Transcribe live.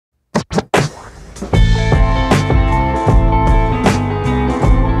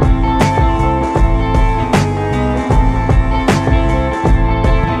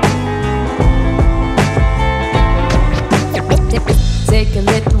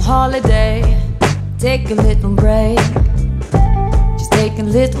holiday, take a little break, just take a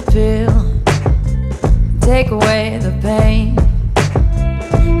little pill, take away the pain,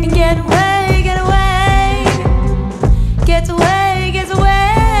 and get away, get away, get away, get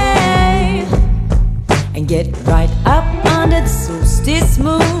away, and get right up under the solstice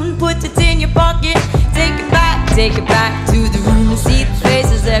moon. Put it in your pocket, take it back to the room, and see the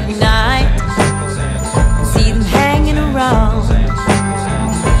faces every night, and see them hanging around,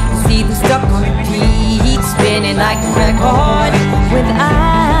 and see them stuck on repeat, spinning like a record, with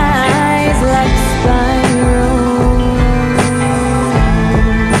eyes like spirals.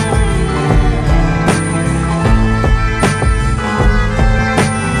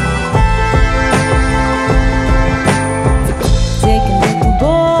 Take a little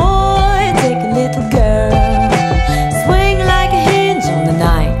boy, take a little girl, swing like a hinge on the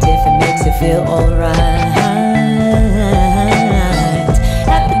night if it makes you feel alright.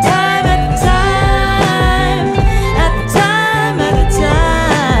 At the time, at the time, at the time, at the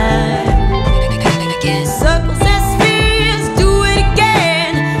time. Circles and spheres, do it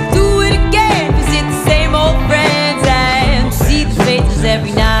again, visit the same old friends and see the faces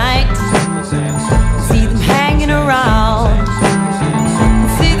every night, see them hanging around,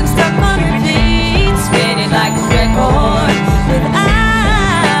 see them stuck on repeat, spinning like a record, with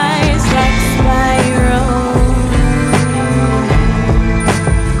eyes like spirals.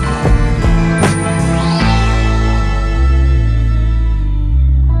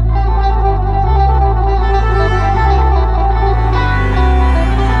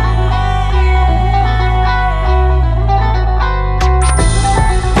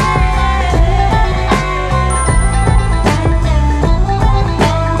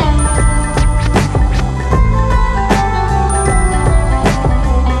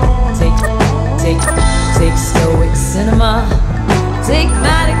 Take stoic cinema, take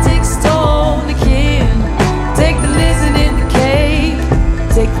matic, take stone again, take the lizard in the cave,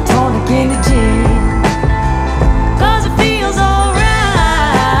 take the tonic in the gym, 'cause it feels alright,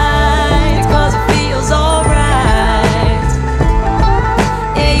 'cause it feels alright.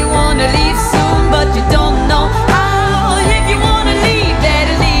 Yeah, you wanna leave soon, but you don't know how. If you wanna leave,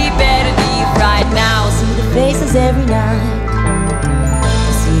 better leave right now. See the faces every night,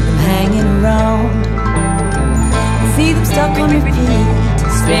 see them hanging around, see them stuck on repeat,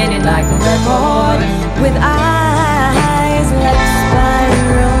 spinning like a record, with eyes